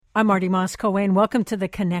I'm Marty Moss-Coane. Welcome to The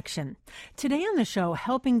Connection. Today on the show,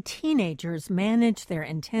 helping teenagers manage their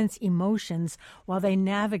intense emotions while they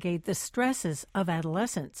navigate the stresses of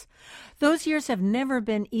adolescence. Those years have never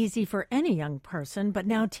been easy for any young person, but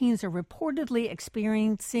now teens are reportedly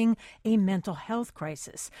experiencing a mental health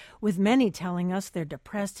crisis, with many telling us they're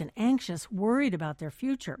depressed and anxious, worried about their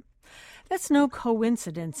future. That's no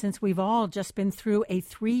coincidence, since we've all just been through a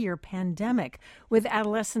 3-year pandemic with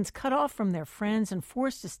adolescents cut off from their friends and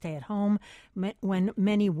forced to stay at home when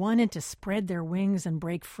many wanted to spread their wings and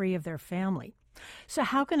break free of their family. So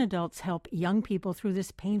how can adults help young people through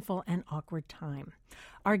this painful and awkward time?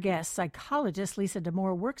 Our guest, psychologist Lisa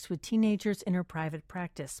Damour, works with teenagers in her private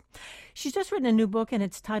practice. She's just written a new book, and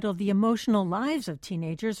it's titled The Emotional Lives of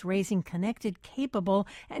Teenagers, Raising Connected, Capable,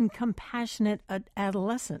 and Compassionate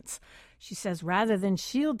Adolescents. She says rather than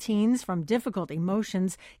shield teens from difficult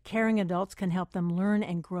emotions, caring adults can help them learn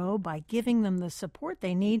and grow by giving them the support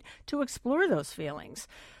they need to explore those feelings.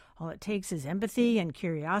 All it takes is empathy and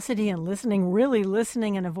curiosity and listening, really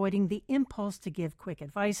listening, and avoiding the impulse to give quick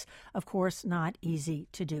advice. Of course, not easy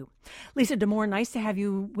to do. Lisa Damour, nice to have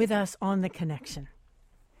you with us on The Connection.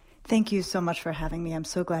 Thank you so much for having me. I'm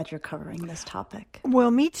so glad you're covering this topic.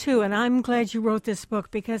 Well, me too, and I'm glad you wrote this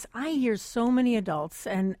book because I hear so many adults,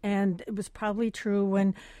 and it was probably true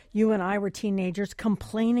when you and I were teenagers,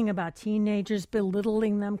 complaining about teenagers,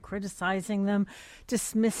 belittling them, criticizing them,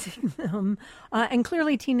 dismissing them, and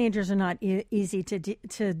clearly teenagers are not easy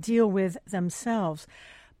to deal with themselves.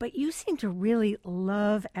 But you seem to really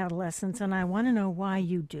love adolescents, and I want to know why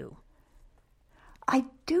you do. I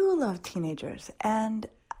do love teenagers, and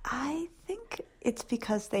I think it's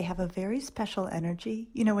because they have a very special energy.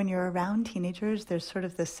 You know, when you're around teenagers, there's sort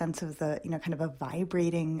of this sense of the, kind of a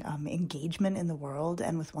vibrating engagement in the world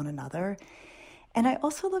and with one another. And I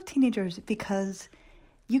also love teenagers because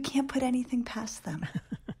you can't put anything past them.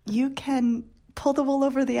 You can pull the wool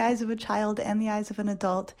over the eyes of a child and the eyes of an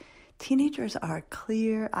adult. Teenagers are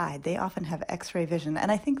clear-eyed. They often have X-ray vision.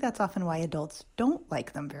 And I think that's often why adults don't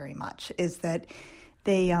like them very much, is that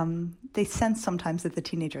they sense sometimes that the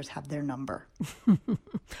teenagers have their number.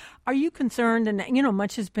 Are you concerned? And,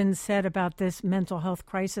 much has been said about this mental health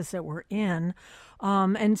crisis that we're in.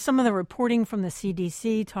 And some of the reporting from the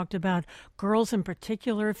CDC talked about girls in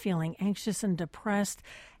particular feeling anxious and depressed.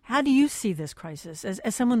 How do you see this crisis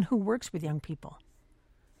as someone who works with young people?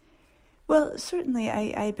 Well, certainly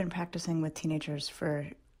I had been practicing with teenagers for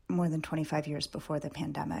more than 25 years before the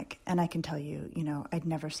pandemic. And I can tell you, I'd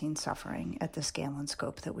never seen suffering at the scale and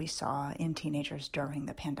scope that we saw in teenagers during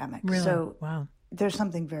the pandemic. Really? So Wow. There's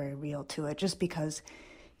something very real to it, just because,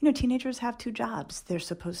 teenagers have 2 jobs. They're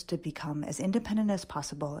supposed to become as independent as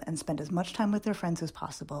possible and spend as much time with their friends as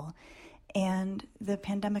possible. And the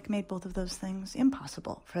pandemic made both of those things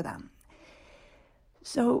impossible for them.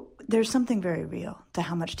 So there's something very real to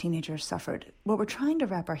how much teenagers suffered. What we're trying to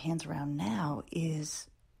wrap our hands around now is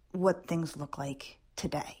what things look like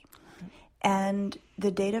today. And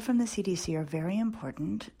the data from the CDC are very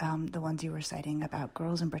important, the ones you were citing about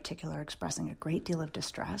girls in particular expressing a great deal of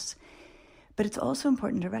distress. But it's also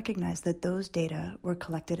important to recognize that those data were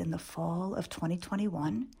collected in the fall of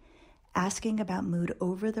 2021, asking about mood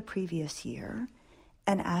over the previous year,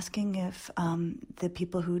 and asking if the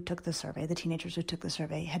people who took the survey, the teenagers who took the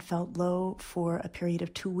survey, had felt low for a period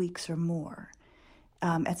of 2 weeks or more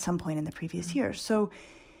at some point in the previous year. So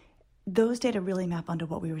those data really map onto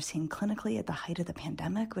what we were seeing clinically at the height of the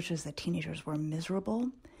pandemic, which is that teenagers were miserable.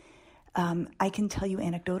 I can tell you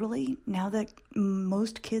anecdotally, now that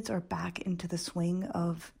most kids are back into the swing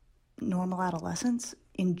of normal adolescence,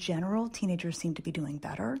 in general, teenagers seem to be doing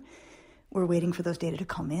better. We're waiting for those data to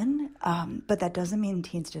come in, but that doesn't mean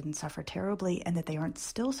teens didn't suffer terribly and that they aren't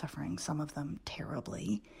still suffering, some of them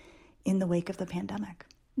terribly, in the wake of the pandemic.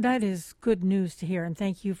 That is good news to hear, and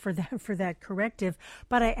thank you for that corrective.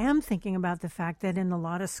 But I am thinking about the fact that in a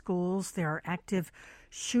lot of schools there are active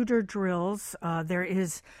shooter drills. There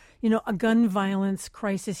is, a gun violence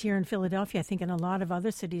crisis here in Philadelphia, I think in a lot of other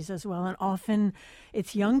cities as well. And often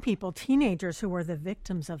it's young people, teenagers, who are the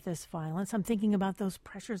victims of this violence. I'm thinking about those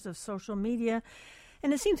pressures of social media.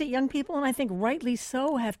 And it seems that young people, and I think rightly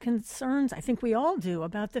so, have concerns, I think we all do,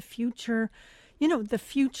 about the future the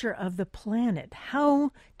future of the planet.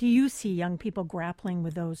 How do you see young people grappling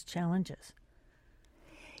with those challenges?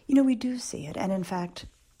 We do see it. And in fact,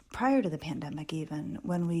 prior to the pandemic, even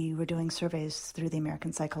when we were doing surveys through the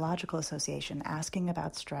American Psychological Association, asking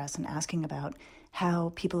about stress and asking about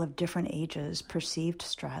how people of different ages perceived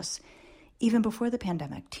stress, even before the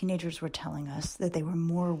pandemic, teenagers were telling us that they were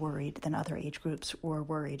more worried than other age groups were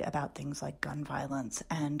worried about things like gun violence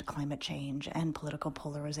and climate change and political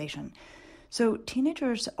polarization. So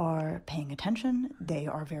teenagers are paying attention. They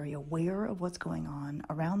are very aware of what's going on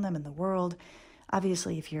around them in the world.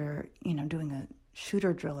 Obviously, if you're, doing a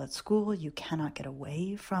shooter drill at school, you cannot get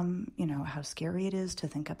away from, how scary it is to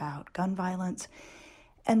think about gun violence.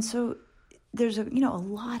 And so there's a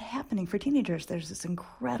lot happening for teenagers. There's this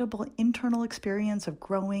incredible internal experience of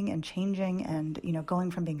growing and changing and,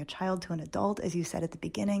 going from being a child to an adult, as you said at the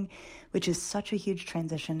beginning, which is such a huge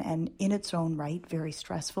transition and in its own right, very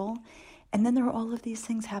stressful. And then there are all of these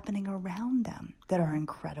things happening around them that are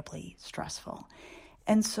incredibly stressful.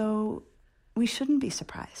 And so we shouldn't be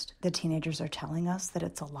surprised that teenagers are telling us that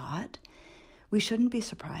it's a lot. We shouldn't be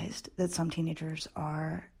surprised that some teenagers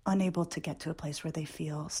are unable to get to a place where they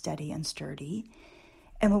feel steady and sturdy.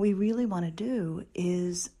 And what we really want to do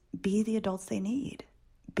is be the adults they need,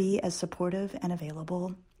 be as supportive and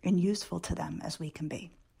available and useful to them as we can be.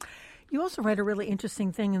 You also write a really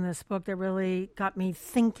interesting thing in this book that really got me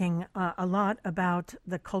thinking a lot about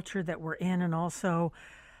the culture that we're in and also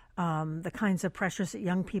the kinds of pressures that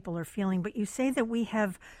young people are feeling. But you say that we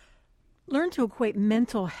have learned to equate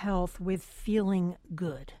mental health with feeling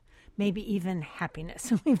good, maybe even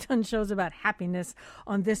happiness. And we've done shows about happiness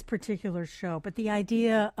on this particular show. But the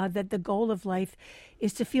idea that the goal of life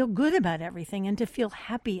is to feel good about everything and to feel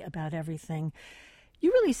happy about everything.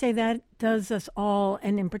 You really say that does us all,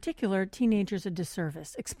 and in particular, teenagers, a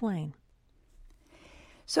disservice. Explain.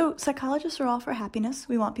 So psychologists are all for happiness.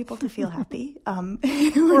 We want people to feel happy.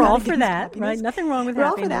 We're all for that, right? Nothing wrong with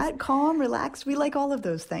happiness. We're all for that. Calm, relaxed. We like all of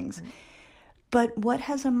those things. Mm-hmm. But what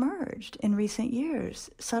has emerged in recent years,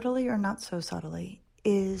 subtly or not so subtly,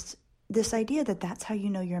 is this idea that that's how you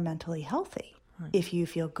know you're mentally healthy, if you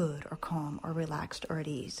feel good or calm or relaxed or at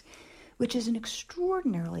ease, which is an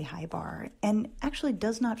extraordinarily high bar and actually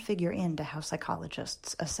does not figure into how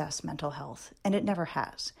psychologists assess mental health, and it never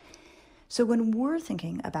has. So when we're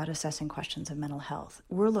thinking about assessing questions of mental health,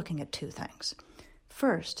 we're looking at two things.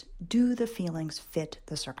 First, do the feelings fit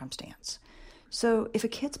the circumstance? So if a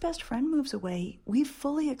kid's best friend moves away, we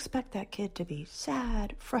fully expect that kid to be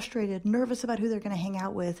sad, frustrated, nervous about who they're going to hang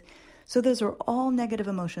out with. So those are all negative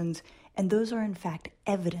emotions, and those are in fact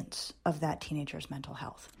evidence of that teenager's mental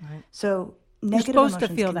health. Right. So negative emotions. You're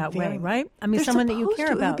supposed to feel that way, right? I mean, someone that you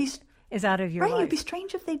care about is out of your life. Right, it'd be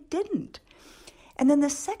strange if they didn't. And then the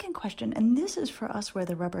second question, and this is for us where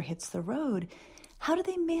the rubber hits the road, how do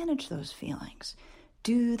they manage those feelings?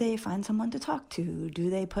 Do they find someone to talk to? Do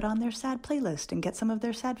they put on their sad playlist and get some of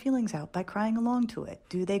their sad feelings out by crying along to it?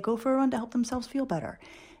 Do they go for a run to help themselves feel better?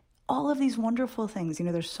 All of these wonderful things,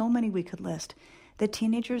 there's so many we could list that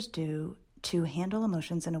teenagers do to handle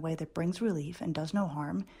emotions in a way that brings relief and does no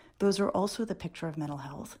harm. Those are also the picture of mental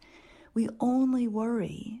health. We only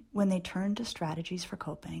worry when they turn to strategies for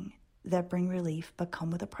coping that bring relief but come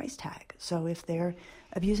with a price tag. So if they're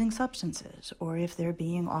abusing substances, or if they're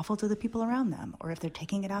being awful to the people around them, or if they're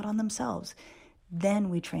taking it out on themselves, then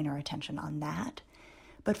we train our attention on that.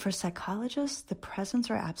 But for psychologists, the presence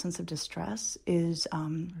or absence of distress is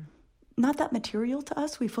not that material to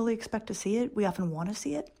us. We fully expect to see it. We often want to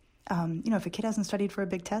see it. If a kid hasn't studied for a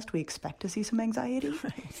big test, we expect to see some anxiety.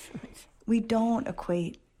 Right. We don't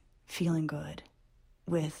equate feeling good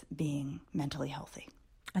with being mentally healthy.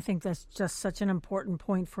 I think that's just such an important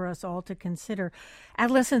point for us all to consider.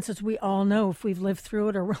 Adolescence, as we all know, if we've lived through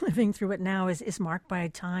it or we're living through it now, is marked by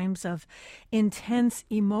times of intense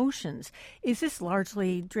emotions. Is this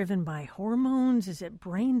largely driven by hormones? Is it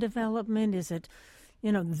brain development? Is it,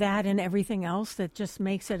 that and everything else that just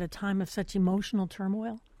makes it a time of such emotional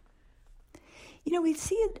turmoil? We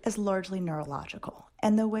see it as largely neurological.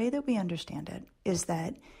 And the way that we understand it is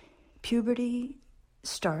that puberty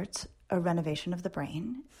starts a renovation of the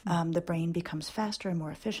brain. The brain becomes faster and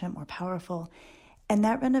more efficient, more powerful. And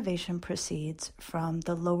that renovation proceeds from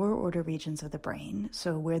the lower order regions of the brain,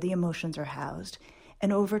 so where the emotions are housed,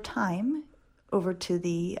 and over time, over to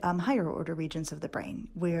the higher order regions of the brain,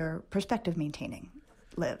 where perspective maintaining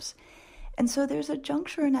lives. And so there's a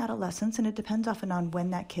juncture in adolescence, and it depends often on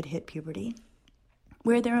when that kid hit puberty,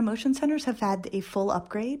 where their emotion centers have had a full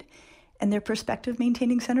upgrade, and their perspective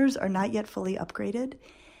maintaining centers are not yet fully upgraded.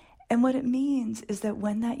 And what it means is that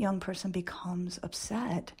when that young person becomes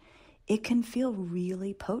upset, it can feel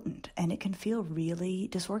really potent and it can feel really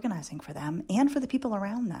disorganizing for them and for the people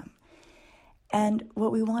around them. And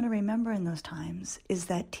what we want to remember in those times is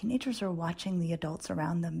that teenagers are watching the adults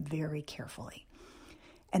around them very carefully.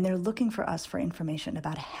 And they're looking for us for information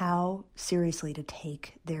about how seriously to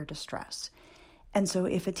take their distress. And so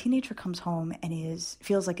if a teenager comes home and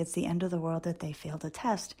feels like it's the end of the world that they failed a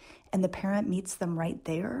test, and the parent meets them right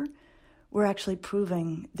there, we're actually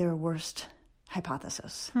proving their worst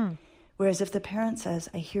hypothesis, Whereas if the parent says,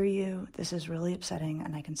 I hear you, this is really upsetting,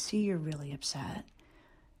 and I can see you're really upset,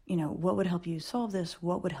 what would help you solve this?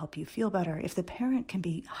 What would help you feel better? If the parent can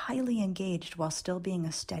be highly engaged while still being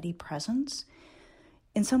a steady presence,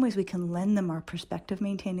 in some ways we can lend them our perspective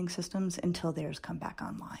maintaining systems until theirs come back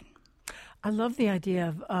online. I love the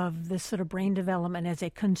idea of this sort of brain development as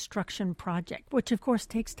a construction project, which of course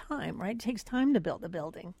takes time, right? It takes time to build a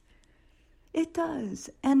building. It does.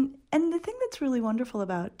 And the thing that's really wonderful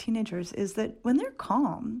about teenagers is that when they're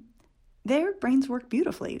calm, their brains work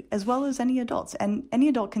beautifully, as well as any adults. And any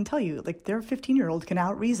adult can tell you, like their 15-year-old can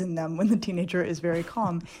out-reason them when the teenager is very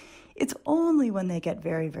calm. It's only when they get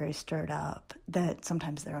very, very stirred up that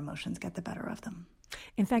sometimes their emotions get the better of them.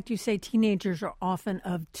 In fact, you say teenagers are often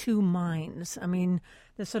of two minds. I mean,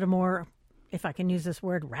 the sort of more, if I can use this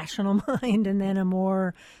word, rational mind, and then a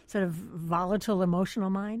more sort of volatile emotional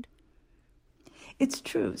mind. It's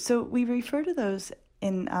true. So we refer to those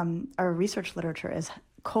in our research literature as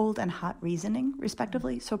cold and hot reasoning,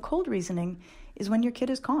 respectively. So cold reasoning is when your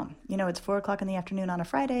kid is calm. It's 4:00 in the afternoon on a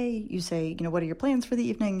Friday. You say, what are your plans for the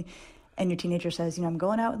evening? And your teenager says, I'm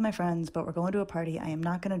going out with my friends, but we're going to a party. I am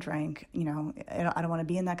not going to drink. I don't want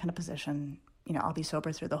to be in that kind of position. I'll be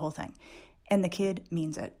sober through the whole thing. And the kid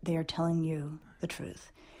means it. They are telling you the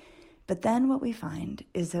truth. But then what we find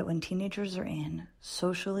is that when teenagers are in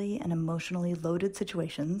socially and emotionally loaded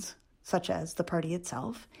situations, such as the party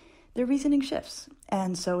itself, their reasoning shifts.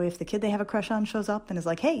 And so if the kid they have a crush on shows up and is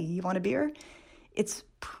like, hey, you want a beer? It's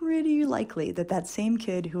pretty likely that that same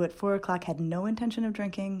kid who at 4:00 had no intention of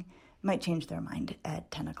drinking might change their mind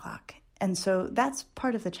at 10:00. And so that's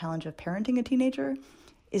part of the challenge of parenting a teenager,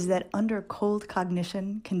 is that under cold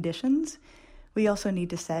cognition conditions, we also need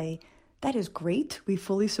to say, that is great. We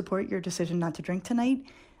fully support your decision not to drink tonight.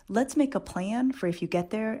 Let's make a plan for if you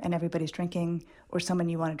get there and everybody's drinking or someone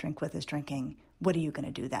you want to drink with is drinking. What are you going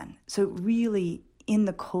to do then? So really, in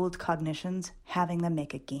the cold cognitions, having them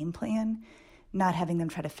make a game plan, not having them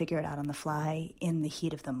try to figure it out on the fly in the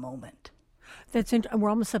heat of the moment. We're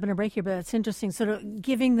almost up in a break here, but that's interesting. Sort of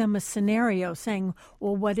giving them a scenario, saying,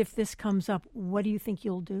 well, what if this comes up? What do you think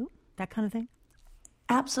you'll do? That kind of thing?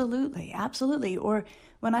 Absolutely, absolutely. Or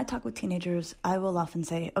when I talk with teenagers, I will often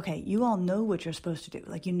say, okay, you all know what you're supposed to do.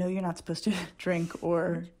 Like, you're not supposed to drink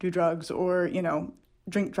or do drugs or,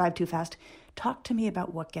 drive too fast. Talk to me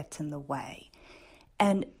about what gets in the way.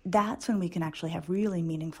 And that's when we can actually have really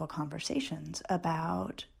meaningful conversations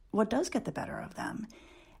about what does get the better of them.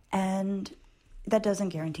 And that doesn't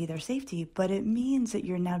guarantee their safety, but it means that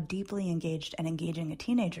you're now deeply engaged and engaging a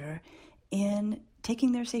teenager in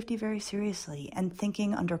taking their safety very seriously and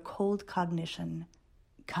thinking under cold cognition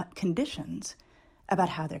conditions about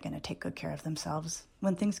how they're going to take good care of themselves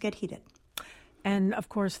when things get heated. And, of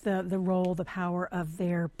course, the role, the power of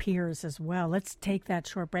their peers as well. Let's take that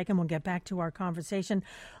short break and we'll get back to our conversation.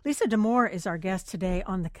 Lisa Damour is our guest today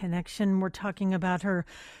on The Connection. We're talking about her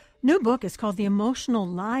new book. It's called The Emotional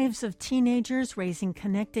Lives of Teenagers, Raising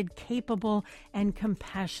Connected, Capable, and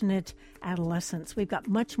Compassionate Adolescents. We've got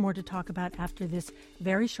much more to talk about after this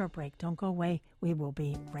very short break. Don't go away. We will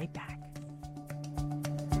be right back.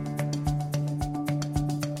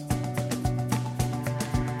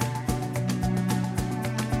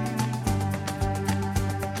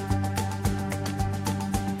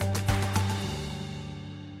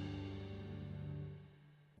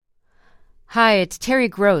 Hi, it's Terry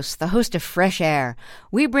Gross, the host of Fresh Air.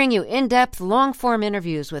 We bring you in-depth, long-form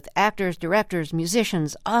interviews with actors, directors,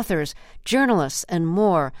 musicians, authors, journalists, and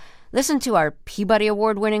more. Listen to our Peabody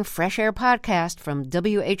Award-winning Fresh Air podcast from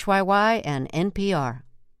WHYY and NPR.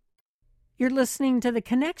 You're listening to The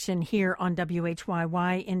Connection here on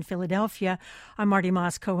WHYY in Philadelphia. I'm Marty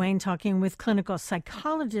Moss-Coane talking with clinical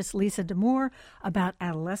psychologist Lisa Damour about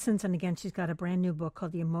adolescence. And again, she's got a brand new book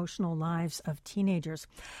called The Emotional Lives of Teenagers.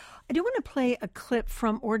 I do want to play a clip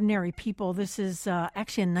from Ordinary People. This is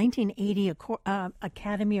actually a 1980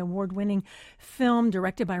 Academy Award-winning film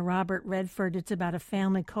directed by Robert Redford. It's about a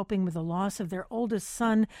family coping with the loss of their oldest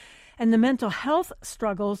son and the mental health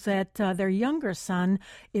struggles that their younger son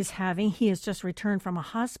is having. He has just returned from a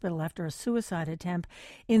hospital after a suicide attempt.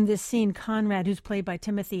 In this scene, Conrad, who's played by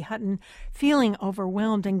Timothy Hutton, feeling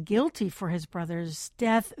overwhelmed and guilty for his brother's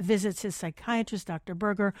death, visits his psychiatrist, Dr.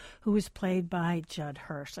 Berger, who is played by Judd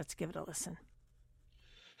Hirsch. Let's give it a listen.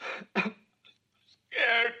 Scared.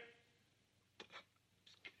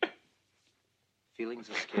 Feelings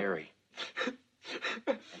are scary.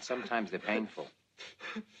 And sometimes they're painful.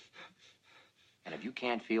 And if you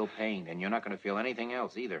can't feel pain, then you're not going to feel anything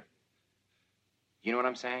else either. You know what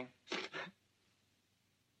I'm saying?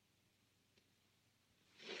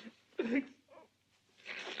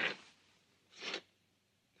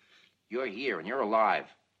 You're here and you're alive.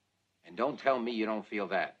 And don't tell me you don't feel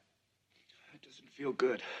that. It doesn't feel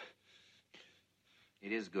good.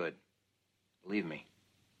 It is good. Believe me.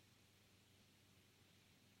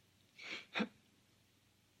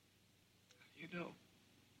 You know.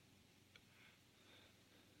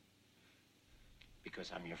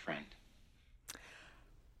 Because I'm your friend.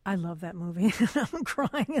 I love that movie. I'm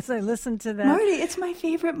crying as I listen to that. Marty, it's my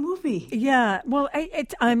favorite movie. Yeah, well,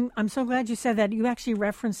 I'm so glad you said that. You actually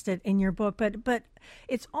referenced it in your book, but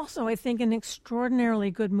it's also, I think, an extraordinarily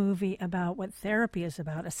good movie about what therapy is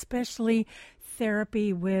about, especially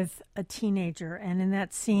therapy with a teenager. And in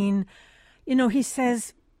that scene, you know, he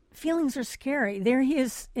says feelings are scary. There he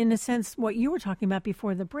is, in a sense, what you were talking about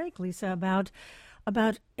before the break, Lisa,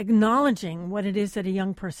 about acknowledging what it is that a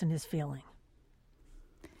young person is feeling.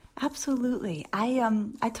 Absolutely.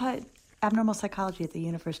 I taught abnormal psychology at the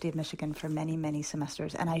University of Michigan for many, many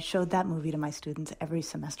semesters, and I showed that movie to my students every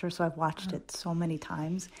semester, so I've watched it so many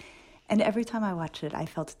times. And every time I watched it, I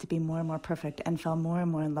felt it to be more and more perfect and fell more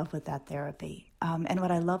and more in love with that therapy. And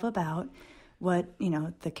what I love about what, you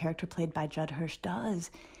know, the character played by Judd Hirsch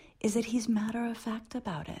does is that he's matter-of-fact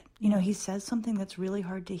about it. You know, he says something that's really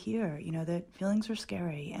hard to hear, you know, that feelings are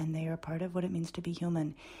scary and they are part of what it means to be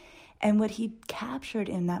human. And what he captured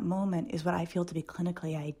in that moment is what I feel to be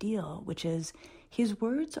clinically ideal, which is his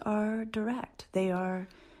words are direct. They are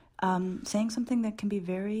saying something that can be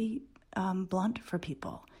very blunt for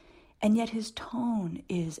people. And yet his tone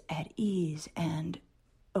is at ease and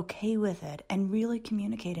okay with it and really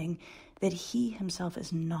communicating that he himself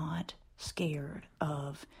is not scared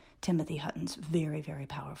of Timothy Hutton's very, very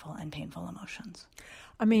powerful and painful emotions.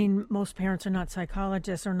 I mean, most parents are not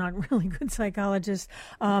psychologists or not really good psychologists,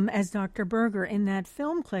 as Dr. Berger in that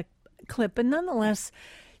film clip. But nonetheless,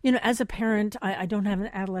 you know, as a parent, I don't have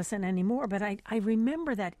an adolescent anymore, but I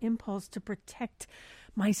remember that impulse to protect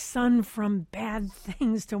my son from bad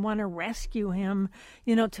things, to want to rescue him,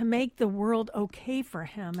 you know, to make the world okay for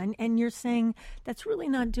him. And you're saying that's really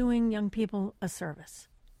not doing young people a service.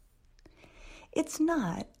 It's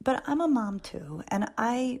not, but I'm a mom too, and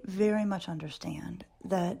I very much understand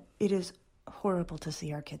that it is horrible to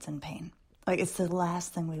see our kids in pain. Like, it's the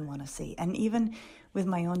last thing we want to see. And even with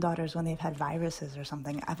my own daughters, when they've had viruses or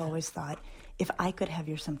something, I've always thought, if I could have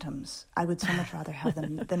your symptoms, I would so much rather have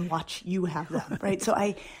them than watch you have them, right? So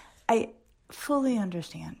I fully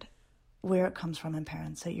understand where it comes from in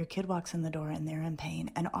parents, that your kid walks in the door and they're in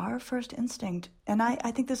pain. And our first instinct, and I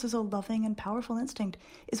think this is a loving and powerful instinct,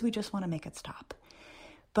 is we just want to make it stop.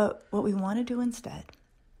 But what we want to do instead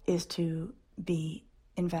is to be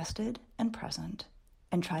invested and present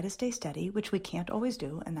and try to stay steady, which we can't always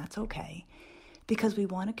do, and that's okay, because we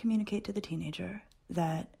want to communicate to the teenager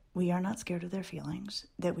that we are not scared of their feelings,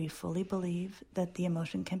 that we fully believe that the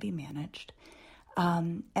emotion can be managed,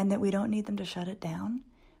 and that we don't need them to shut it down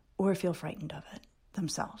or feel frightened of it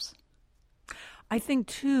themselves. I think,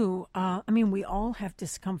 too, I mean, we all have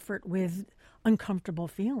discomfort with uncomfortable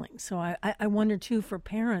feelings. So I wonder, too, for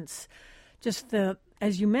parents, just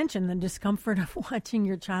as you mentioned, the discomfort of watching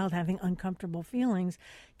your child having uncomfortable feelings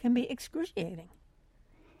can be excruciating.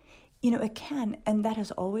 You know, it can, and that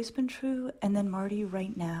has always been true. And then, Marty,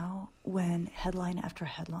 right now, when headline after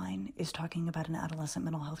headline is talking about an adolescent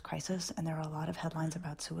mental health crisis, and there are a lot of headlines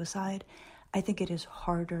about suicide, I think it is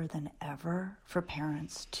harder than ever for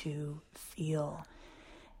parents to feel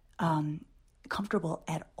comfortable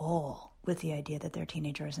at all with the idea that their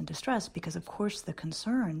teenager is in distress, because, of course, the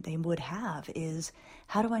concern they would have is,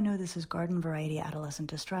 how do I know this is garden variety adolescent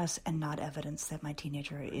distress and not evidence that my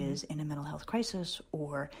teenager is in a mental health crisis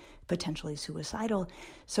or potentially suicidal?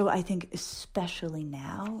 So I think especially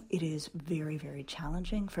now, it is very, very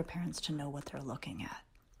challenging for parents to know what they're looking at.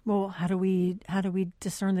 Well, how do we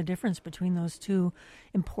discern the difference between those two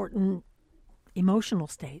important emotional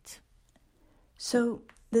states? So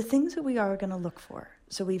the things that we are going to look for.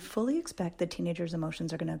 So we fully expect that teenagers'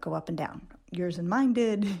 emotions are going to go up and down. Yours and mine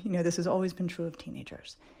did. You know, this has always been true of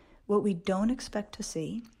teenagers. What we don't expect to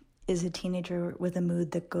see is a teenager with a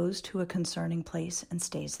mood that goes to a concerning place and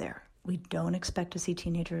stays there. We don't expect to see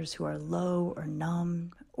teenagers who are low or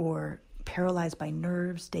numb or paralyzed by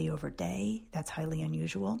nerves day over day. That's highly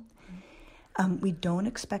unusual. We don't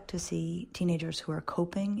expect to see teenagers who are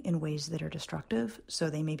coping in ways that are destructive. So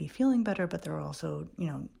they may be feeling better, but they're also, you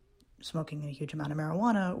know, smoking a huge amount of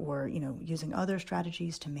marijuana or, you know, using other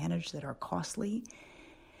strategies to manage that are costly.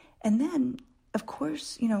 And then, of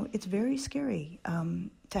course, you know, it's very scary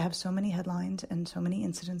to have so many headlines and so many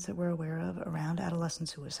incidents that we're aware of around adolescent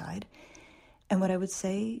suicide. And what I would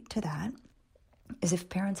say to that is, if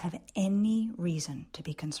parents have any reason to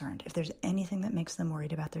be concerned, if there's anything that makes them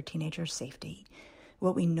worried about their teenager's safety,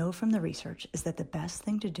 what we know from the research is that the best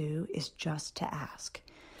thing to do is just to ask.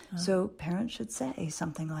 So parents should say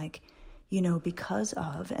something like, because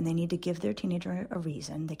of, and they need to give their teenager a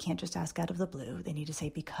reason. They can't just ask out of the blue. They need to say,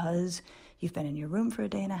 because you've been in your room for a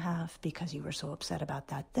day and a half, because you were so upset about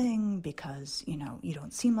that thing, because, you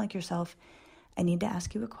don't seem like yourself. I need to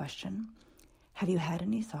ask you a question. Have you had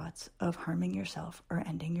any thoughts of harming yourself or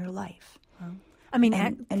ending your life?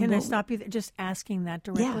 Can I stop you there? Just asking that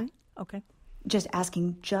directly? Yeah. Okay. Just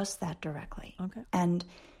asking just that directly. Okay. And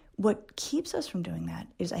what keeps us from doing that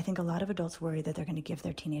is I think a lot of adults worry that they're going to give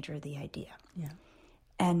their teenager the idea. Yeah.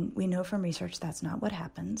 And we know from research that's not what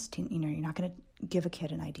happens. You're not going to give a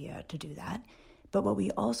kid an idea to do that. But what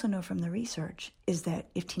we also know from the research is that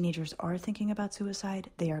if teenagers are thinking about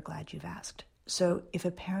suicide, they are glad you've asked. So if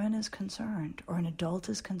a parent is concerned or an adult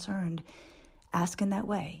is concerned, ask in that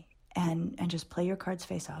way and just play your cards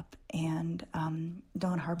face up and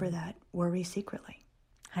don't harbor that worry secretly.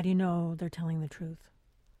 How do you know they're telling the truth?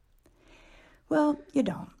 Well, you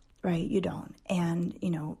don't, right? You don't. And,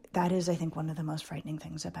 that is, I think, one of the most frightening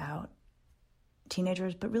things about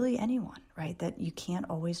teenagers, but really anyone, right? That you can't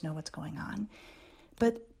always know what's going on.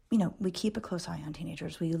 But, we keep a close eye on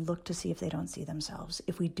teenagers. We look to see if they don't see themselves.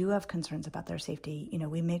 If we do have concerns about their safety,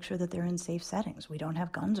 we make sure that they're in safe settings. We don't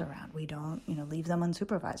have guns around. We don't, leave them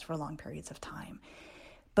unsupervised for long periods of time.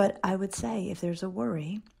 But I would say if there's a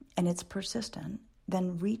worry and it's persistent,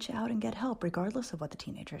 then reach out and get help, regardless of what the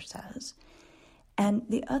teenager says. And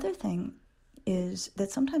the other thing is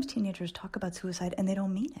that sometimes teenagers talk about suicide and they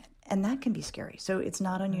don't mean it. And that can be scary. So it's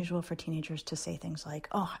not unusual for teenagers to say things like,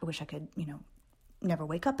 oh, I wish I could, never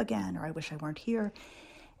wake up again, or I wish I weren't here.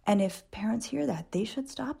 And if parents hear that, they should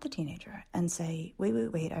stop the teenager and say,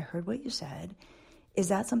 wait, I heard what you said. Is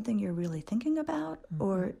that something you're really thinking about?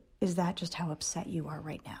 Or is that just how upset you are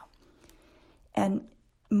right now? And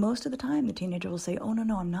most of the time, the teenager will say, oh,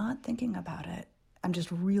 no, I'm not thinking about it. I'm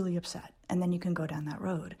just really upset. And then you can go down that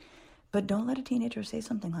road. But don't let a teenager say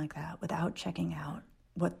something like that without checking out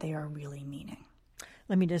what they are really meaning.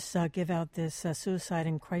 Let me just give out this suicide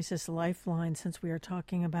and crisis lifeline, since we are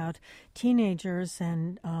talking about teenagers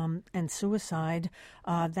and suicide.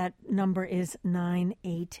 That number is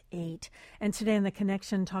 988. And today on The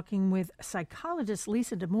Connection, talking with psychologist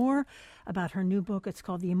Lisa Damour about her new book. It's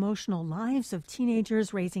called The Emotional Lives of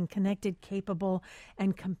Teenagers, Raising Connected, Capable,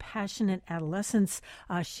 and Compassionate Adolescents.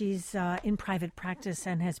 She's in private practice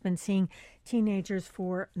and has been seeing teenagers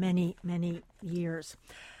for many, many years.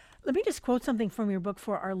 Let me just quote something from your book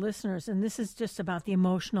for our listeners, and this is just about the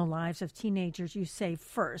emotional lives of teenagers. You say,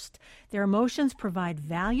 first, their emotions provide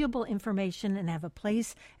valuable information and have a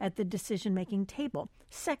place at the decision-making table.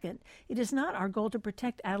 Second, it is not our goal to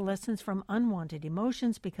protect adolescents from unwanted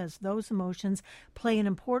emotions because those emotions play an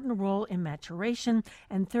important role in maturation.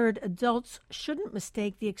 And third, adults shouldn't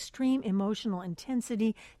mistake the extreme emotional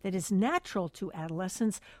intensity that is natural to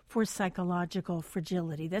adolescents for psychological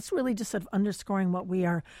fragility. That's really just sort of underscoring what we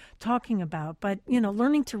are talking about. But,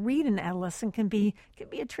 learning to read an adolescent can be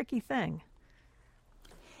a tricky thing.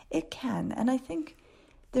 It can. And I think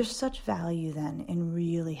there's such value then in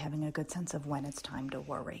really having a good sense of when it's time to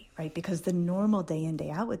worry, right? Because the normal day in, day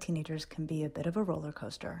out with teenagers can be a bit of a roller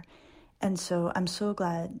coaster. And so I'm so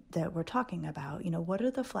glad that we're talking about, what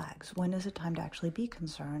are the flags? When is it time to actually be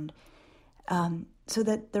concerned? So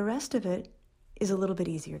that the rest of it is a little bit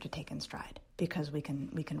easier to take in stride, because we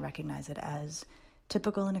can recognize it as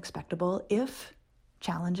typical and expectable, if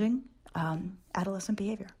challenging, adolescent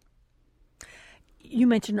behavior. You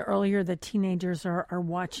mentioned earlier that teenagers are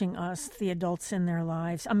watching us, the adults in their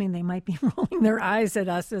lives. I mean, they might be rolling their eyes at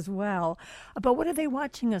us as well. But what are they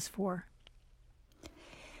watching us for?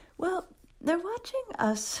 Well, they're watching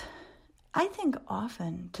us, I think,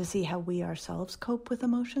 often to see how we ourselves cope with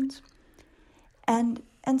emotions. And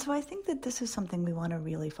so I think that this is something we want to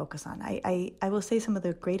really focus on. I will say some of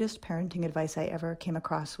the greatest parenting advice I ever came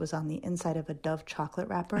across was on the inside of a Dove chocolate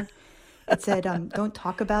wrapper. It said, don't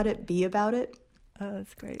talk about it, be about it. Oh,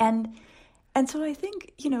 that's great. And so I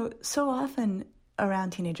think, so often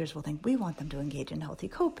around teenagers we'll think we want them to engage in healthy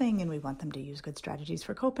coping and we want them to use good strategies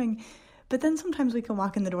for coping. But then sometimes we can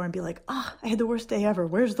walk in the door and be like, I had the worst day ever.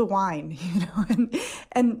 Where's the wine?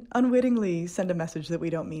 And unwittingly send a message that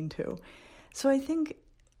we don't mean to. So I think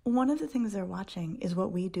one of the things they're watching is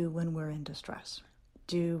what we do when we're in distress.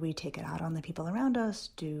 Do we take it out on the people around us?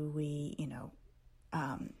 Do we,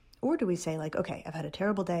 or do we say like, okay, I've had a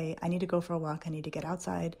terrible day. I need to go for a walk. I need to get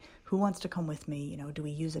outside. Who wants to come with me? Do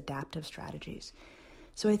we use adaptive strategies?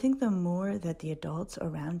 So I think the more that the adults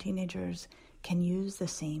around teenagers can use the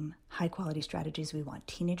same high quality strategies we want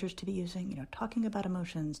teenagers to be using, talking about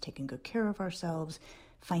emotions, taking good care of ourselves,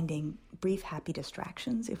 finding brief, happy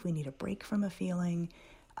distractions if we need a break from a feeling,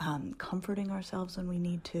 comforting ourselves when we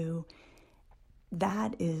need to.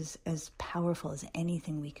 That is as powerful as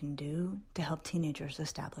anything we can do to help teenagers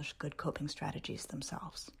establish good coping strategies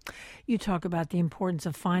themselves. You talk about the importance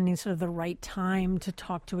of finding sort of the right time to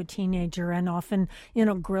talk to a teenager, and often,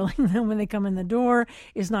 grilling them when they come in the door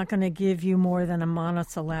is not going to give you more than a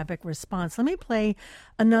monosyllabic response. Let me play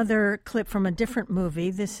another clip from a different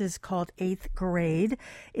movie. This is called 8th Grade.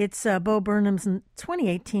 It's Bo Burnham's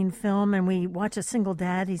 2018 film, and we watch a single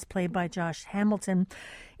dad. He's played by Josh Hamilton.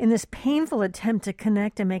 In this painful attempt to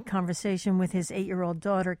connect and make conversation with his 8-year-old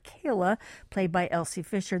daughter, Kayla, played by Elsie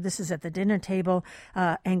Fisher. This is at the dinner table,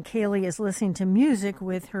 and Kaylee is listening to music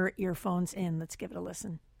with her earphones in. Let's give it a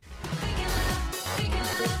listen.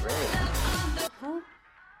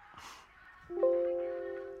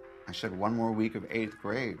 I said one more week of 8th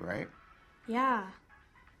grade, right? Yeah.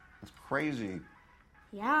 That's crazy.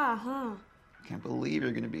 Yeah, huh? Can't believe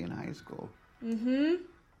you're going to be in high school. Mm-hmm.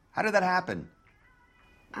 How did that happen?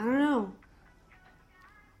 I don't know.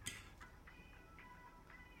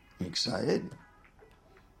 You excited?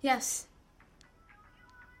 Yes.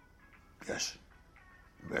 Yes.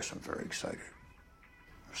 Yes, I'm very excited.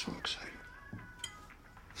 I'm so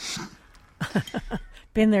excited.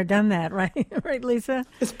 Been there, done that, right? Right, Lisa?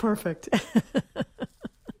 It's perfect.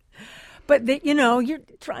 But, you're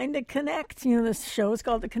trying to connect. This show is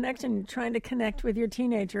called The Connection. You're trying to connect with your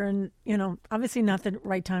teenager and, obviously not the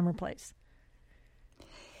right time or place.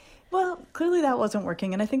 Well, clearly that wasn't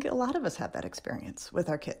working, and I think a lot of us have that experience with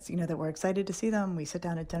our kids, that we're excited to see them. We sit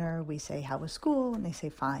down at dinner, we say, how was school? And they say,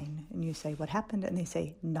 fine. And you say, what happened? And they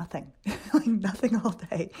say, nothing, like nothing all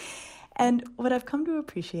day. And what I've come to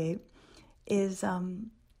appreciate is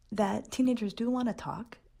that teenagers do want to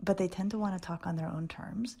talk, but they tend to want to talk on their own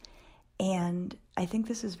terms. And I think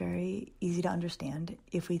this is very easy to understand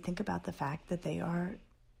if we think about the fact that they are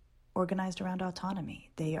organized around autonomy.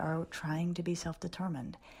 They are trying to be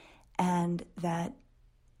self-determined. And that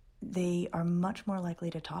they are much more likely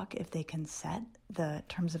to talk if they can set the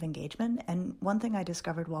terms of engagement. And one thing I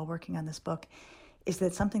discovered while working on this book is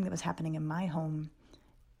that something that was happening in my home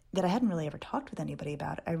that I hadn't really ever talked with anybody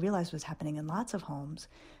about, I realized was happening in lots of homes,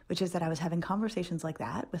 which is that I was having conversations like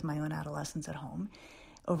that with my own adolescents at home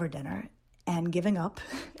over dinner and giving up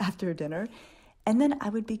after dinner. And then I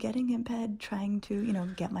would be getting in bed trying to,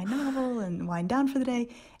 get my novel and wind down for the day.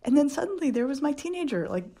 And then suddenly there was my teenager,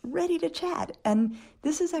 ready to chat. And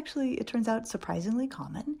this is actually, it turns out, surprisingly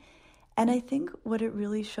common. And I think what it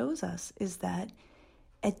really shows us is that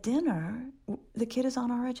at dinner, the kid is on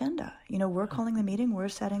our agenda. We're calling the meeting, we're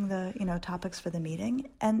setting the, topics for the meeting,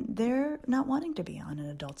 and they're not wanting to be on an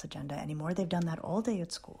adult's agenda anymore. They've done that all day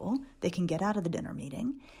at school. They can get out of the dinner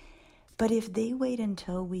meeting. But if they wait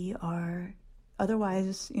until we are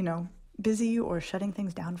otherwise, busy or shutting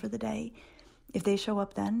things down for the day, if they show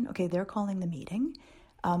up then, okay, they're calling the meeting.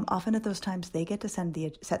 Often at those times, they get to set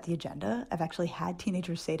the agenda. I've actually had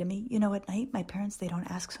teenagers say to me, at night, my parents, they don't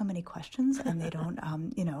ask so many questions and they don't,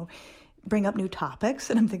 bring up new topics.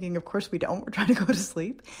 And I'm thinking, of course we don't. We're trying to go to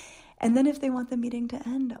sleep. And then if they want the meeting to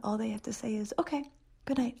end, all they have to say is, okay,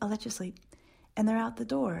 good night, I'll let you sleep. And they're out the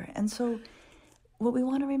door. And so what we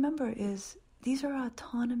want to remember is these are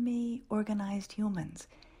autonomy organized humans.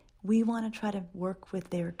 We want to try to work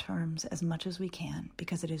with their terms as much as we can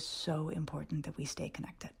because it is so important that we stay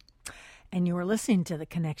connected. And you are listening to The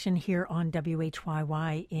Connection here on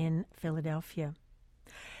WHYY in Philadelphia.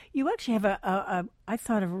 You actually have I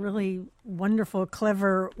thought, a really wonderful,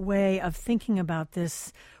 clever way of thinking about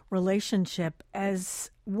this relationship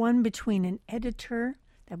as one between an editor,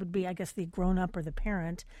 that would be, I guess, the grown-up or the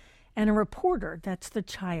parent, and a reporter, that's the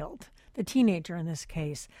child, the teenager in this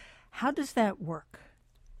case. How does that work?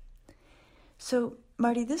 So,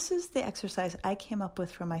 Marty, this is the exercise I came up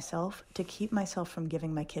with for myself to keep myself from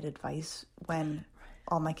giving my kid advice when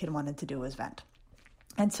all my kid wanted to do was vent.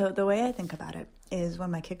 And so the way I think about it is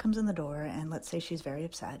when my kid comes in the door, and let's say she's very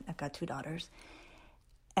upset, I've got 2 daughters,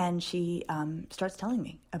 and she starts telling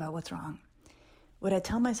me about what's wrong. What I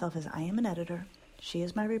tell myself is I am an editor, she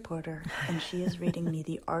is my reporter, and she is reading me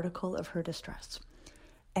the article of her distress.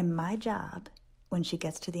 And my job, when she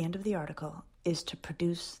gets to the end of the article, is to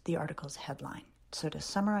produce the article's headline. So to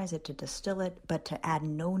summarize it, to distill it, but to add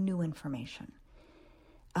no new information.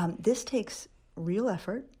 This takes real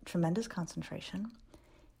effort, tremendous concentration.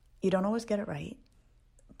 You don't always get it right,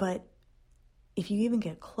 but if you even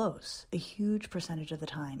get close, a huge percentage of the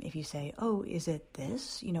time, if you say, oh, is it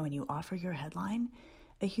this? And you offer your headline,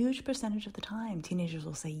 a huge percentage of the time, teenagers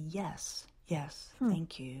will say, yes,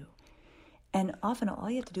 thank you. And often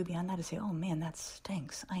all you have to do beyond that is say, oh man, that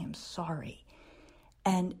stinks. I am sorry.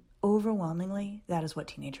 And overwhelmingly, that is what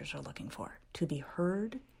teenagers are looking for, to be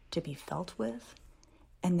heard, to be felt with,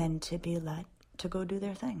 and then to be let to go do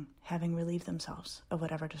their thing, having relieved themselves of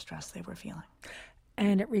whatever distress they were feeling.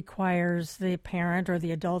 And it requires the parent or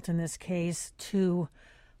the adult in this case to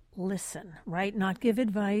listen, right? Not give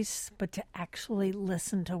advice, but to actually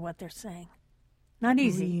listen to what they're saying. Not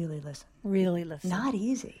easy. Really listen. Really listen. Not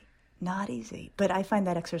easy. Not easy. But I find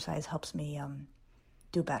that exercise helps me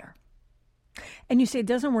do better. And you say it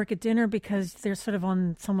doesn't work at dinner because they're sort of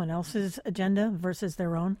on someone else's agenda versus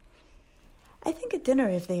their own? I think at dinner,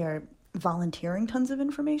 if they are volunteering tons of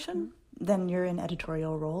information, then you're in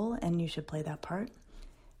editorial role and you should play that part.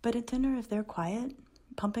 But at dinner, if they're quiet,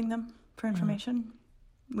 pumping them for information,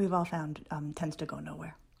 we've all found tends to go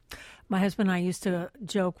nowhere. My husband and I used to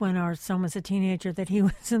joke when our son was a teenager that he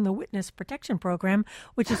was in the witness protection program,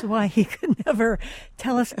 which is why he could never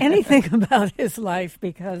tell us anything about his life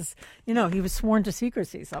because, he was sworn to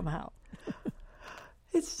secrecy somehow.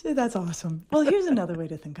 That's awesome. Well, here's another way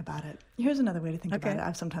to think about it.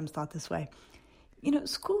 I've sometimes thought this way.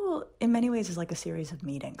 School in many ways is like a series of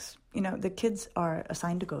meetings. The kids are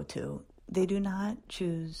assigned to go to. They do not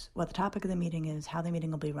choose what the topic of the meeting is, how the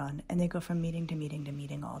meeting will be run, and they go from meeting to meeting to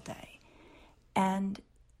meeting all day. And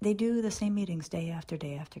they do the same meetings day after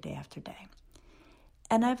day after day after day.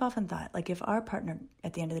 And I've often thought, if our partner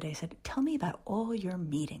at the end of the day said, tell me about all your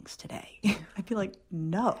meetings today, I'd be like,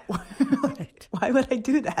 no. Why would I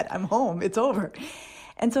do that? I'm home. It's over.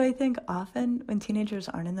 And so I think often when teenagers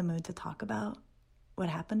aren't in the mood to talk about what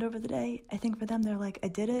happened over the day, I think for them, they're like, I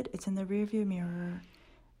did it. It's in the rearview mirror.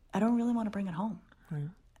 I don't really want to bring it home.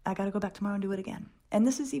 I got to go back tomorrow and do it again. And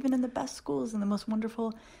this is even in the best schools and the most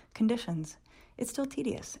wonderful conditions. It's still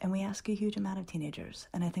tedious, and we ask a huge amount of teenagers.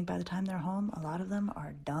 And I think by the time they're home, a lot of them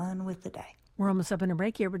are done with the day. We're almost up in a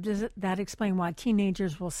break here, but does that explain why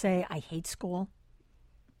teenagers will say, I hate school?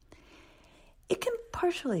 It can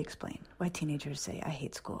partially explain why teenagers say, I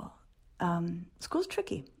hate school. School's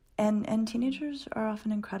tricky, and teenagers are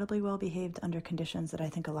often incredibly well-behaved under conditions that I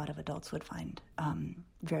think a lot of adults would find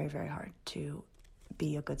very, very hard to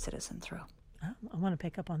be a good citizen through. I want to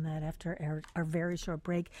pick up on that after our very short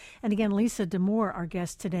break. And again, Lisa Damour, our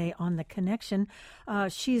guest today on The Connection.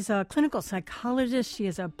 She's a clinical psychologist. She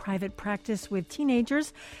has a private practice with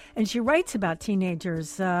teenagers, and she writes about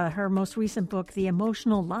teenagers. Her most recent book, The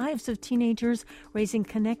Emotional Lives of Teenagers, Raising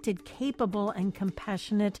Connected, Capable, and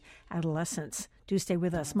Compassionate Adolescents. Do stay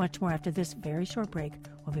with us. Much more after this very short break.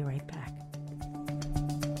 We'll be right back.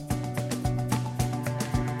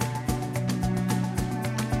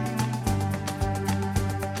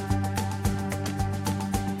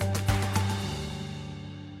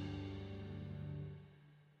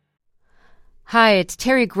 Hi, it's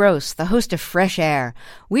Terry Gross, the host of Fresh Air.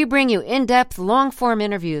 We bring you in-depth, long-form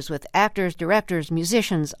interviews with actors, directors,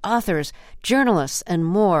 musicians, authors, journalists, and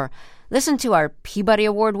more. Listen to our Peabody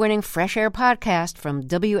Award-winning Fresh Air podcast from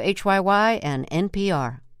WHYY and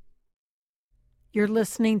NPR. You're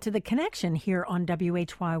listening to The Connection here on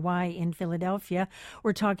WHYY in Philadelphia.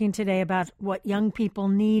 We're talking today about what young people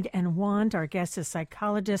need and want. Our guest is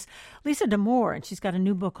psychologist Lisa Damour, and she's got a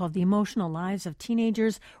new book called The Emotional Lives of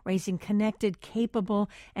Teenagers, Raising Connected, Capable,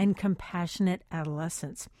 and Compassionate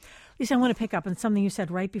Adolescents. Lisa, I want to pick up on something you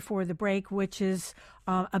said right before the break, which is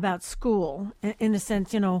about school. In a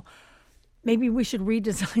sense, maybe we should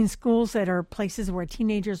redesign schools that are places where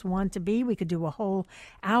teenagers want to be. We could do a whole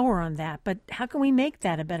hour on that. But how can we make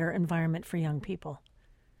that a better environment for young people?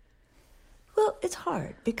 Well, it's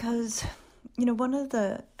hard because, one of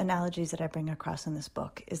the analogies that I bring across in this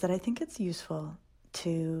book is that I think it's useful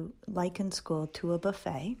to liken school to a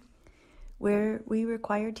buffet where we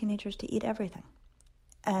require teenagers to eat everything.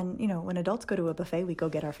 And, when adults go to a buffet, we go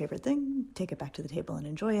get our favorite thing, take it back to the table and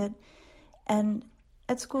enjoy it. And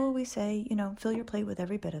at school, we say, fill your plate with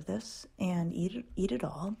every bit of this and eat it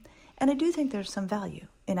all. And I do think there's some value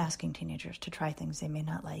in asking teenagers to try things they may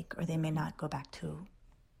not like or they may not go back to,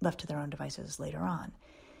 left to their own devices later on.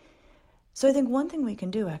 So I think one thing we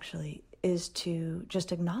can do, actually, is to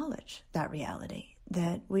just acknowledge that reality,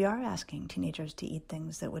 that we are asking teenagers to eat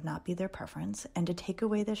things that would not be their preference and to take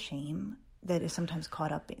away the shame that is sometimes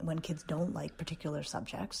caught up when kids don't like particular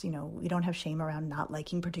subjects. We don't have shame around not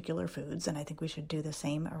liking particular foods, and I think we should do the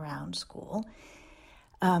same around school.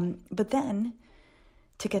 But then,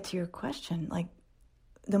 to get to your question,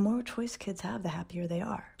 the more choice kids have, the happier they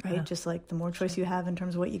are, right? Yeah. Just like the more choice you have in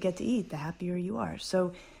terms of what you get to eat, the happier you are.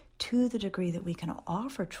 So to the degree that we can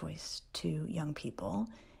offer choice to young people,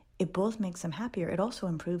 it both makes them happier. It also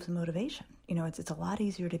improves motivation. It's a lot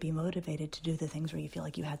easier to be motivated to do the things where you feel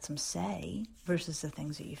like you had some say versus the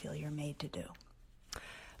things that you feel you're made to do.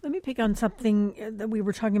 Let me pick on something that we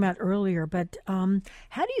were talking about earlier, but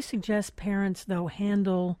how do you suggest parents, though,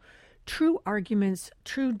 handle true arguments,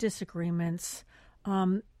 true disagreements,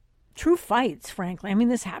 true fights, frankly? I mean,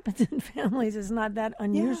 this happens in families. It's not that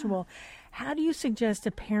unusual. Yeah. How do you suggest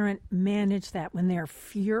a parent manage that when they're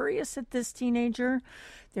furious at this teenager,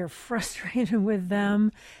 they're frustrated with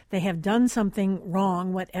them, they have done something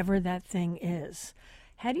wrong, whatever that thing is?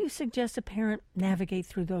 How do you suggest a parent navigate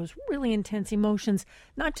through those really intense emotions,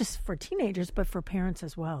 not just for teenagers, but for parents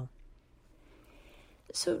as well?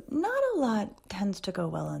 So not a lot tends to go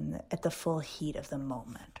well at the full heat of the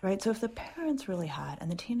moment, right? So if the parent's really hot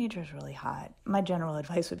and the teenager's really hot, my general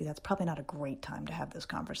advice would be that's probably not a great time to have this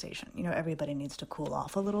conversation. Everybody needs to cool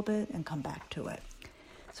off a little bit and come back to it.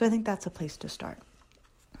 So I think that's a place to start.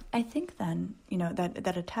 I think then,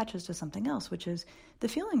 that attaches to something else, which is the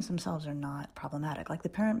feelings themselves are not problematic. Like the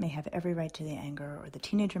parent may have every right to the anger, or the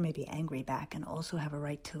teenager may be angry back and also have a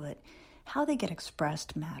right to it. How they get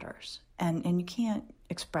expressed matters. And you can't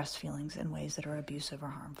express feelings in ways that are abusive or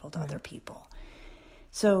harmful to other people.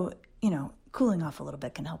 So, cooling off a little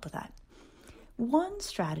bit can help with that. One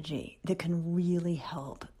strategy that can really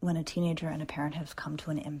help when a teenager and a parent have come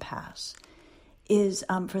to an impasse is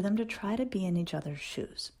for them to try to be in each other's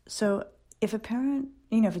shoes. So if a parent,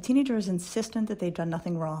 if a teenager is insistent that they've done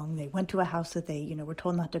nothing wrong, they went to a house that they, were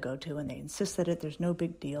told not to go to, and they insist that there's no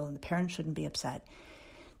big deal and the parent shouldn't be upset,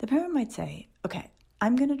 the parent might say, okay,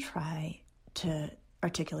 I'm going to try to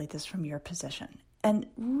articulate this from your position, and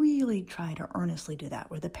really try to earnestly do that,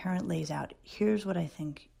 where the parent lays out, here's what I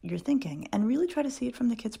think you're thinking, and really try to see it from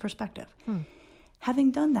the kid's perspective.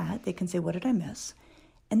 Having done that, they can say, what did I miss?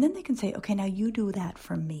 And then they can say, okay, now you do that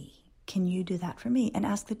for me. Can you do that for me? And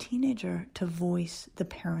ask the teenager to voice the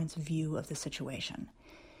parent's view of the situation.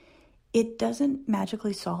 It doesn't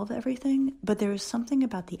magically solve everything, but there is something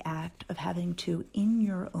about the act of having to, in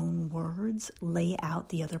your own words, lay out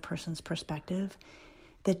the other person's perspective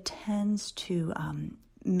that tends to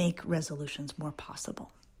make resolutions more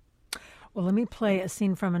possible. Well, let me play a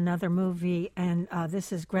scene from another movie, and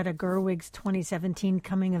this is Greta Gerwig's 2017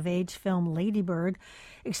 coming-of-age film Lady Bird,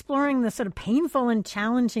 exploring the sort of painful and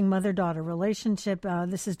challenging mother-daughter relationship.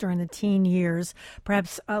 This is during the teen years.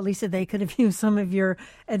 Perhaps, Lisa, they could have used some of your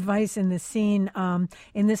advice in this scene.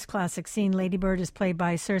 In this classic scene, Lady Bird is played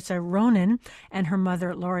by Saoirse Ronan and her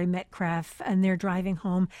mother, Laurie Metcalf, and they're driving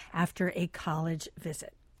home after a college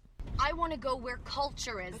visit. I want to go where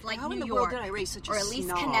culture is, like How New in the York, world did I raise such a or at least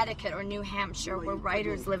snob? Connecticut or New Hampshire, where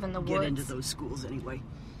writers live in the Get woods. into those schools anyway.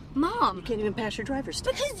 Mom, You can't even pass your driver's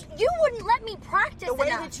test. because you wouldn't let me practice The way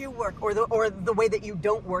enough. that you work, or the way that you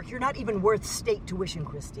don't work, you're not even worth state tuition,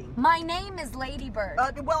 Christine. My name is Lady Bird.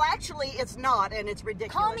 Well, actually, it's not, and it's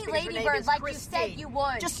ridiculous. Call me because your Lady name Bird is like Christine. you said you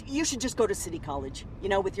would. You should just go to City College.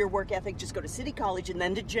 With your work ethic, just go to City College and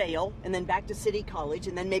then to jail, and then back to City College,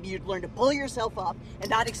 and then maybe you'd learn to pull yourself up and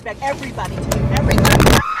not expect everybody to do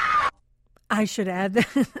everything. I should add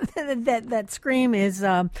that scream is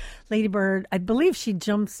Lady Bird. I believe she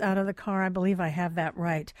jumps out of the car. I believe I have that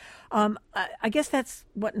right. I guess that's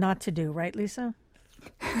what not to do, right, Lisa?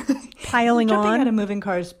 Piling Jumping on. out of moving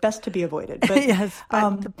cars, best to be avoided. But, yes,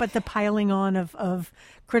 but the piling on of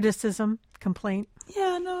criticism, complaint.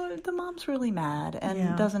 Yeah, no, the mom's really mad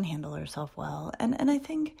and doesn't handle herself well. And I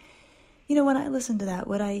think, when I listen to that,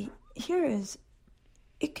 what I hear is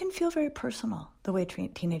it can feel very personal, the way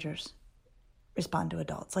teenagers respond to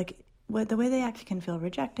adults. Like the way they act can feel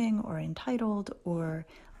rejecting or entitled or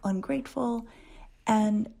ungrateful.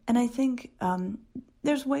 And I think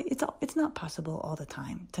there's way it's not possible all the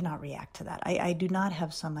time to not react to that. I do not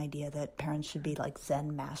have some idea that parents should be like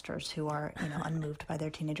Zen masters who are unmoved by their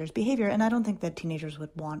teenagers' behavior, and I don't think that teenagers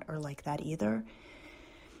would want or like that either.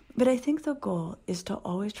 But I think the goal is to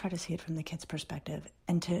always try to see it from the kid's perspective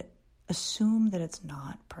and to assume that it's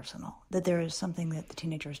not personal, that there is something that the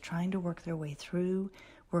teenager is trying to work their way through,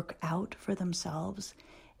 work out for themselves,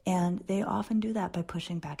 and they often do that by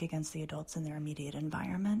pushing back against the adults in their immediate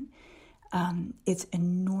environment. It's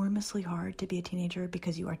enormously hard to be a teenager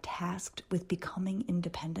because you are tasked with becoming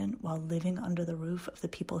independent while living under the roof of the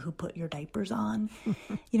people who put your diapers on.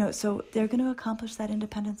 So they're going to accomplish that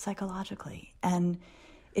independence psychologically. And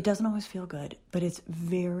it doesn't always feel good, but it's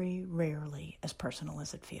very rarely as personal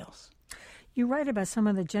as it feels. You write about some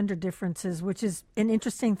of the gender differences, which is an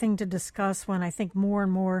interesting thing to discuss when I think more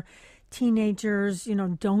and more teenagers,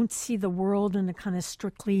 don't see the world in a kind of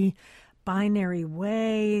strictly binary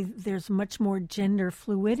way. There's much more gender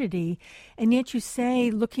fluidity. And yet you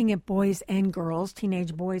say, looking at boys and girls,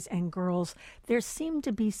 teenage boys and girls, there seem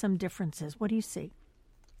to be some differences. What do you see?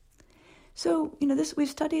 So, we've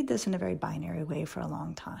studied this in a very binary way for a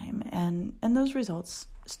long time, and those results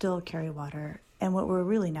still carry water. And what we're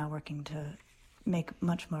really now working to make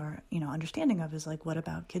much more, understanding of is like, what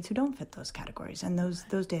about kids who don't fit those categories? And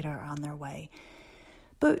those data are on their way.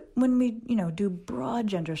 But when we, do broad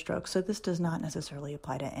gender strokes, so this does not necessarily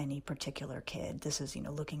apply to any particular kid. This is,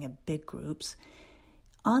 looking at big groups.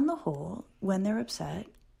 On the whole, when they're upset,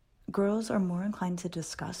 girls are more inclined to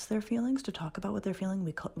discuss their feelings, to talk about what they're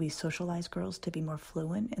feeling. We socialize girls to be more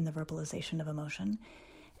fluent in the verbalization of emotion.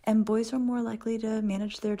 And boys are more likely to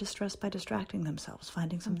manage their distress by distracting themselves,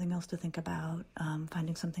 finding something else to think about,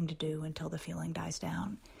 finding something to do until the feeling dies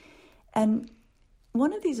down. And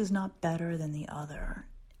one of these is not better than the other.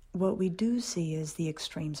 What we do see is the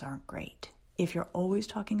extremes aren't great. If you're always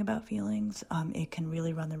talking about feelings, it can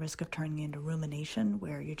really run the risk of turning into rumination,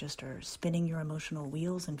 where you just are spinning your emotional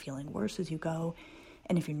wheels and feeling worse as you go.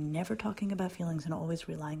 And if you're never talking about feelings and always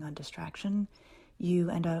relying on distraction,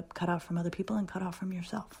 you end up cut off from other people and cut off from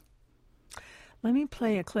yourself. Let me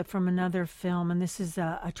play a clip from another film, and this is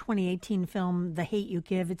a 2018 film, The Hate You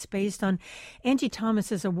Give. It's based on Angie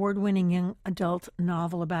Thomas's award-winning young adult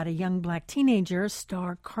novel about a young black teenager,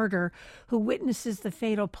 Star Carter, who witnesses the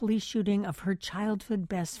fatal police shooting of her childhood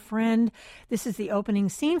best friend. This is the opening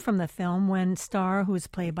scene from the film when Star, who is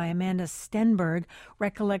played by Amanda Stenberg,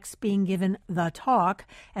 recollects being given the talk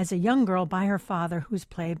as a young girl by her father, who's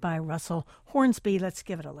played by Russell Hornsby. Let's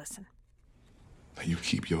give it a listen. Now you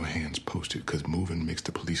keep your hands posted, because moving makes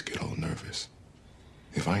the police get all nervous.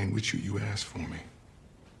 If I ain't with you, you ask for me.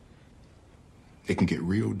 It can get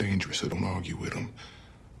real dangerous, so don't argue with them.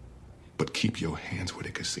 But keep your hands where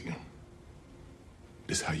they can see them.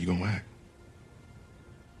 This is how you gonna act.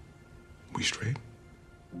 We straight?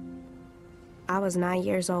 I was 9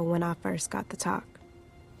 years old when I first got the talk.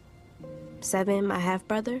 7, my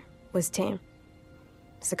half-brother, was 10.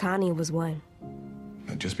 Sakani was 1.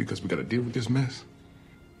 Now, just because we gotta deal with this mess,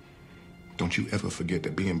 don't you ever forget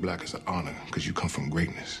that being black is an honor, because you come from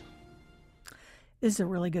greatness. This is a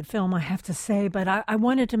really good film, I have to say, but I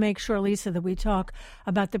wanted to make sure, Lisa, that we talk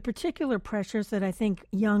about the particular pressures that I think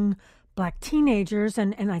young black teenagers,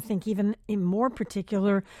 and I think even in more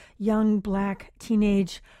particular, young black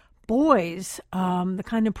teenage boys, the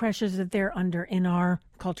kind of pressures that they're under in our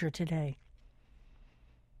culture today.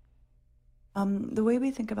 The way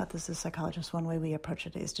we think about this as psychologists, one way we approach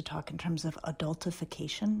it is to talk in terms of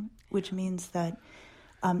adultification, which means that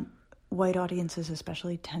white audiences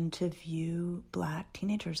especially tend to view black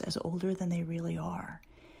teenagers as older than they really are.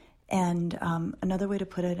 And another way to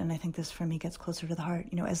put it, and I think this for me gets closer to the heart,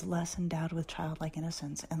 as less endowed with childlike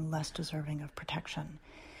innocence and less deserving of protection.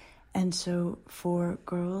 And so for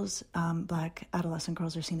girls, black adolescent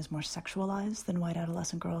girls are seen as more sexualized than white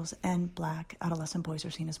adolescent girls, and black adolescent boys are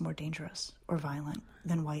seen as more dangerous or violent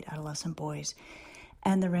than white adolescent boys.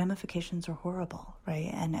 And the ramifications are horrible,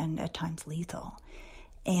 right? And at times lethal.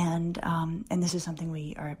 And this is something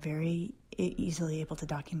we are very easily able to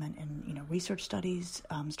document in research studies,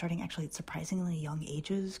 starting actually at surprisingly young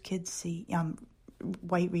ages. Kids see,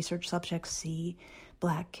 white research subjects see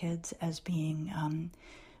black kids as being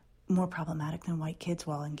more problematic than white kids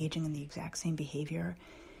while engaging in the exact same behavior.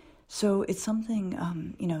 So it's something,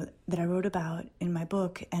 that I wrote about in my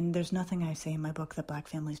book, and there's nothing I say in my book that black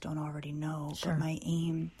families don't already know. Sure. But my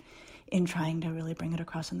aim in trying to really bring it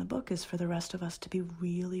across in the book is for the rest of us to be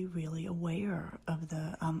really, really aware of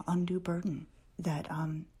the undue burden that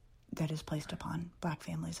is placed upon black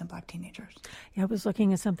families and black teenagers. Yeah, I was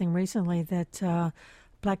looking at something recently that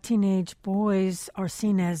black teenage boys are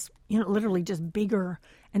seen as, literally just bigger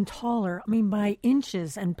and taller. I mean, by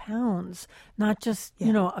inches and pounds, not just,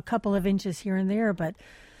 a couple of inches here and there, but,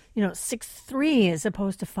 6'3" as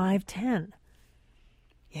opposed to 5'10".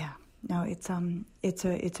 Yeah. No, it's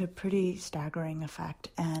a pretty staggering effect,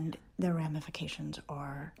 and the ramifications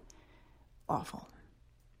are awful.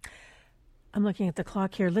 I'm looking at the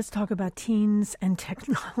clock here. Let's talk about teens and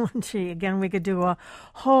technology. Again, we could do a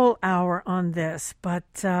whole hour on this, but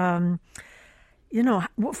first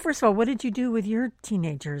of all, what did you do with your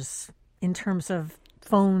teenagers in terms of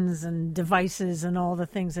phones and devices and all the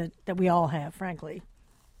things that we all have, frankly?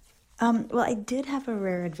 Well, I did have a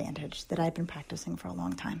rare advantage that I'd been practicing for a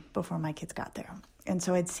long time before my kids got there. And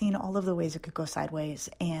so I'd seen all of the ways it could go sideways,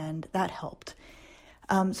 and that helped.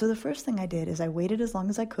 So the first thing I did is I waited as long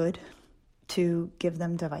as I could to give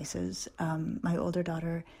them devices. My older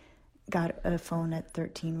daughter got a phone at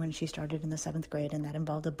 13 when she started in the 7th grade, and that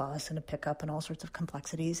involved a bus and a pickup and all sorts of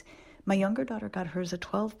complexities. My younger daughter got hers at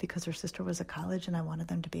 12 because her sister was at college, and I wanted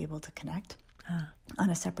them to be able to connect on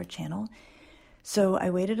a separate channel. So I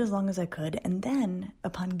waited as long as I could, and then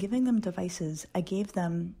upon giving them devices, I gave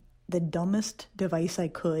them the dumbest device I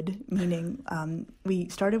could, meaning we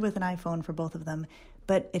started with an iPhone for both of them,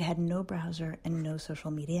 but it had no browser and no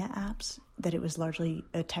social media apps, that it was largely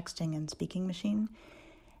a texting and speaking machine.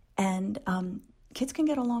 And kids can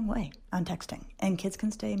get a long way on texting, and kids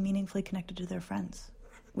can stay meaningfully connected to their friends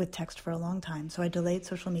with text for a long time. So I delayed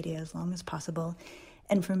social media as long as possible.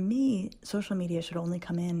 And for me, social media should only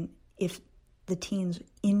come in if the teens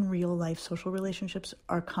in real life social relationships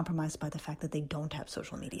are compromised by the fact that they don't have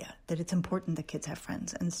social media, that it's important that kids have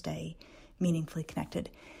friends and stay meaningfully connected.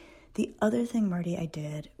 The other thing, Marty, I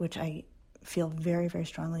did, which I feel very, very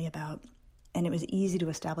strongly about, and it was easy to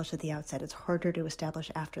establish at the outset, it's harder to establish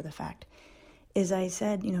after the fact, is I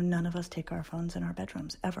said, none of us take our phones in our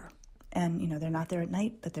bedrooms ever. And, they're not there at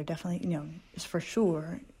night, but they're definitely, for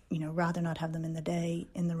sure, rather not have them in the day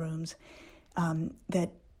in the rooms,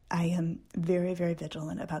 that I am very, very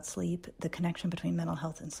vigilant about sleep. The connection between mental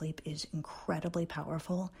health and sleep is incredibly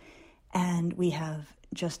powerful. And we have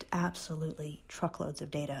just absolutely truckloads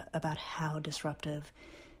of data about how disruptive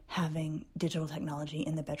having digital technology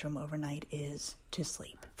in the bedroom overnight is to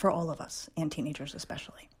sleep, for all of us, and teenagers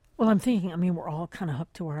especially. Well, I'm thinking, we're all kind of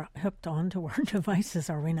hooked onto our devices,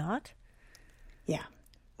 are we not? Yeah,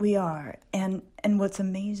 we are. And what's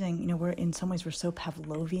amazing, we're in some ways, we're so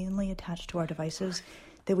Pavlovianly attached to our devices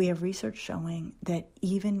that we have research showing that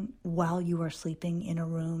even while you are sleeping in a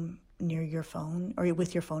room near your phone or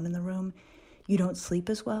with your phone in the room, you don't sleep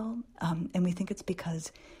as well. And we think it's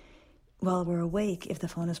because while we're awake, if the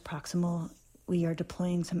phone is proximal, we are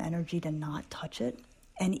deploying some energy to not touch it.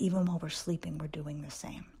 And even while we're sleeping, we're doing the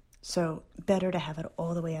same. So better to have it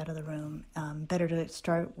all the way out of the room. Better to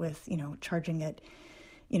start with, charging it,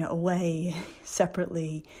 away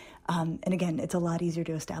separately. And again, it's a lot easier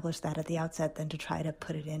to establish that at the outset than to try to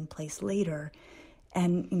put it in place later.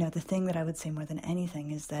 And, the thing that I would say more than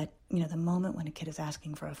anything is that, the moment when a kid is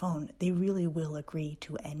asking for a phone, they really will agree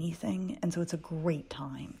to anything. And so it's a great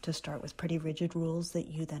time to start with pretty rigid rules that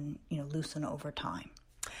you then, loosen over time.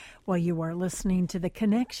 Well, you are listening to The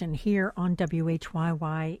Connection here on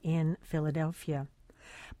WHYY in Philadelphia.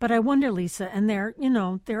 But I wonder, Lisa, and there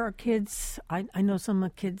are kids, I know some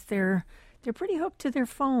kids, they're pretty hooked to their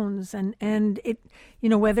phones, and it,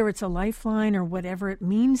 whether it's a lifeline or whatever it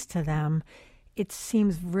means to them, it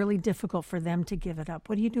seems really difficult for them to give it up.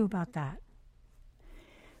 What do you do about that?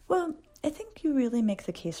 Well, I think you really make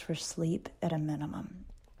the case for sleep at a minimum,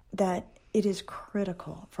 that it is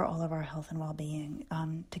critical for all of our health and well-being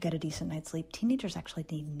to get a decent night's sleep. Teenagers actually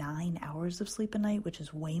need 9 hours of sleep a night, which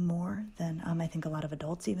is way more than I think a lot of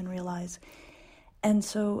adults even realize. And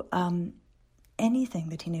so anything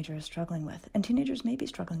the teenager is struggling with, and teenagers may be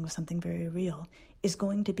struggling with something very real, is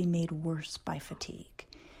going to be made worse by fatigue.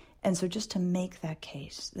 And so just to make that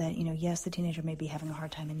case that, yes, the teenager may be having a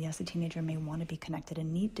hard time, and yes, the teenager may want to be connected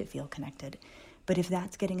and need to feel connected, but if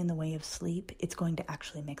that's getting in the way of sleep, it's going to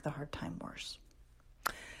actually make the hard time worse.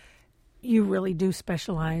 You really do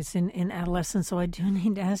specialize in adolescence, so I do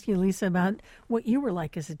need to ask you, Lisa, about what you were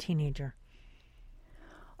like as a teenager.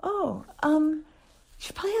 Oh, you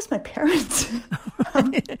should probably ask my parents.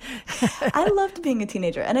 I loved being a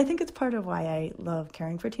teenager, and I think it's part of why I love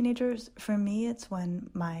caring for teenagers. For me, it's when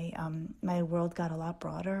my world got a lot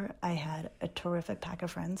broader. I had a terrific pack of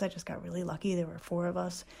friends. I just got really lucky. There were 4 of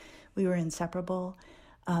us. We were inseparable.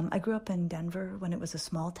 I grew up in Denver when it was a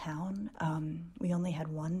small town. We only had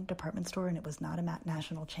one department store, and it was not a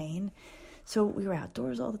national chain. So we were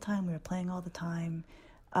outdoors all the time. We were playing all the time.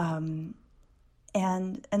 And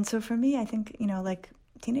so for me, I think, like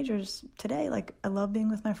teenagers today, like I love being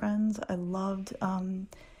with my friends. I loved,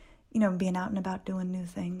 being out and about doing new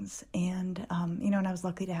things. And, and I was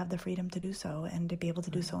lucky to have the freedom to do so and to be able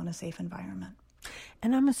to do so in a safe environment.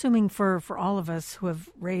 And I'm assuming for all of us who have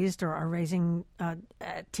raised or are raising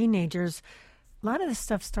teenagers, a lot of this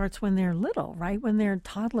stuff starts when they're little, right? When they're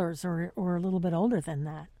toddlers or a little bit older than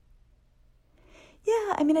that.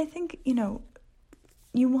 Yeah, I think,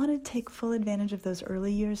 you want to take full advantage of those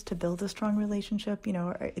early years to build a strong relationship.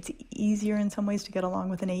 It's easier in some ways to get along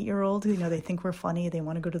with an 8-year-old who, they think we're funny. They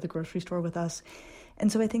want to go to the grocery store with us.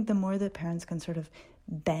 And so I think the more that parents can sort of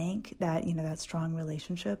bank that, that strong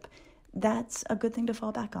relationship, that's a good thing to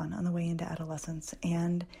fall back on the way into adolescence.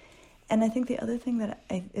 And I think the other thing that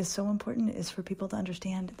is so important is for people to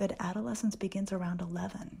understand that adolescence begins around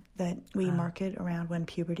 11, that we mark it around when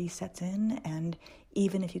puberty sets in. And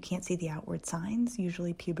even if you can't see the outward signs,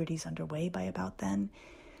 usually puberty's underway by about then.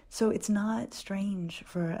 So it's not strange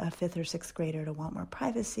for a 5th or 6th grader to want more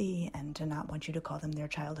privacy and to not want you to call them their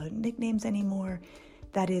childhood nicknames anymore,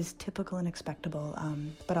 that is typical and expectable,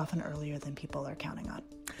 but often earlier than people are counting on.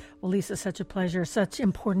 Well, Lisa, such a pleasure, such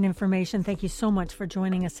important information. Thank you so much for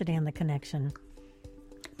joining us today on The Connection.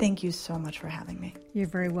 Thank you so much for having me. You're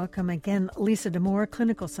very welcome. Again, Lisa Damour,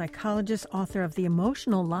 clinical psychologist, author of The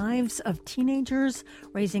Emotional Lives of Teenagers,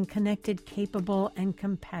 Raising Connected, Capable, and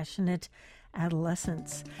Compassionate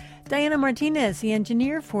Adolescents. Diana Martinez, the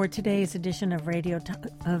engineer for today's edition of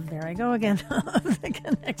there I go again, of The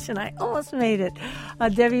Connection. I almost made it.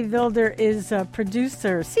 Debbie Wilder is a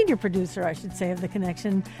senior producer, I should say, of The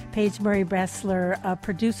Connection. Paige Murray Bressler,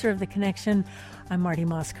 producer of The Connection. I'm Marty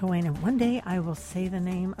Moss-Cohen, and one day I will say the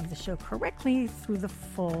name of the show correctly through the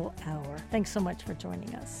full hour. Thanks so much for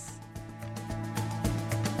joining us.